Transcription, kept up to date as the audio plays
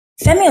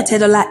Femi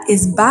Otedola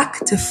is back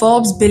to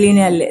Forbes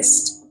billionaire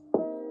list.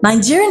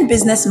 Nigerian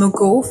business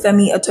mogul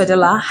Femi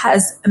Otedola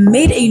has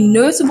made a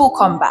notable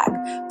comeback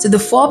to the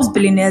Forbes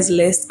billionaires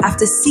list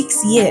after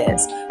 6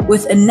 years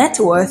with a net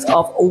worth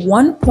of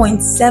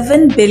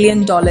 $1.7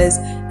 billion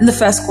in the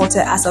first quarter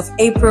as of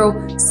April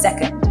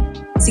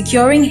 2nd,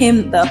 securing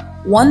him the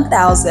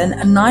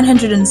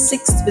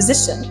 1,906th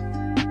position.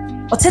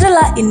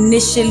 Otedola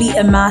initially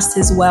amassed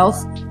his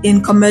wealth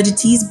in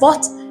commodities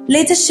but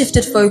later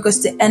shifted focus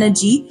to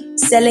energy,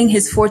 selling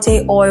his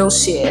Forte oil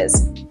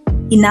shares.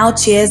 He now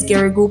chairs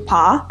Geregu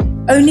Power,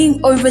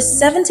 owning over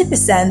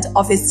 70%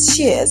 of its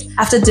shares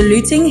after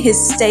diluting his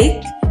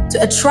stake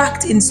to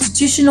attract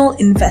institutional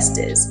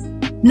investors.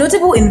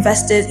 Notable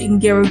investors in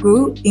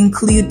Geregu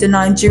include the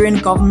Nigerian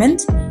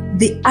government,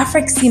 the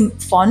Afrexim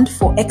Fund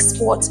for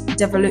Export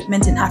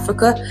Development in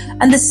Africa,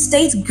 and the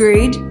State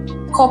Grid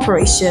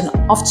Corporation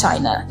of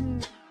China.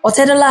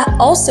 Otedola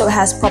also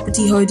has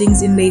property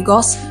holdings in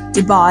Lagos,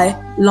 Dubai,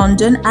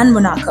 London, and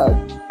Monaco,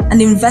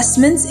 and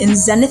investments in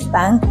Zenith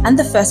Bank and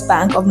the First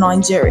Bank of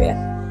Nigeria,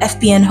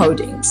 FBN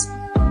Holdings.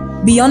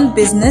 Beyond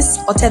business,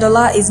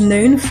 Otedola is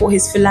known for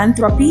his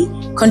philanthropy,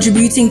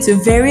 contributing to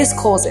various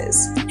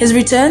causes. His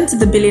return to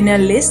the billionaire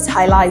list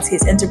highlights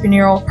his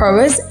entrepreneurial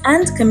prowess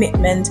and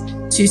commitment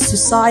to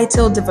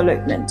societal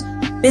development.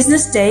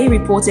 BusinessDay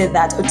reported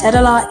that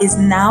Otedola is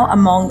now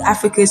among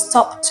Africa's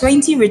top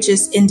 20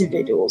 richest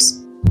individuals.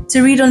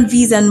 To read on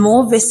these and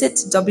more, visit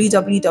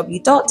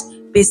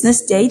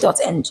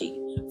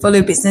www.businessday.ng.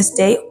 Follow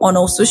BusinessDay on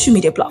all social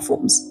media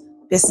platforms.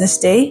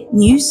 BusinessDay,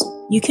 news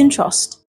you can trust.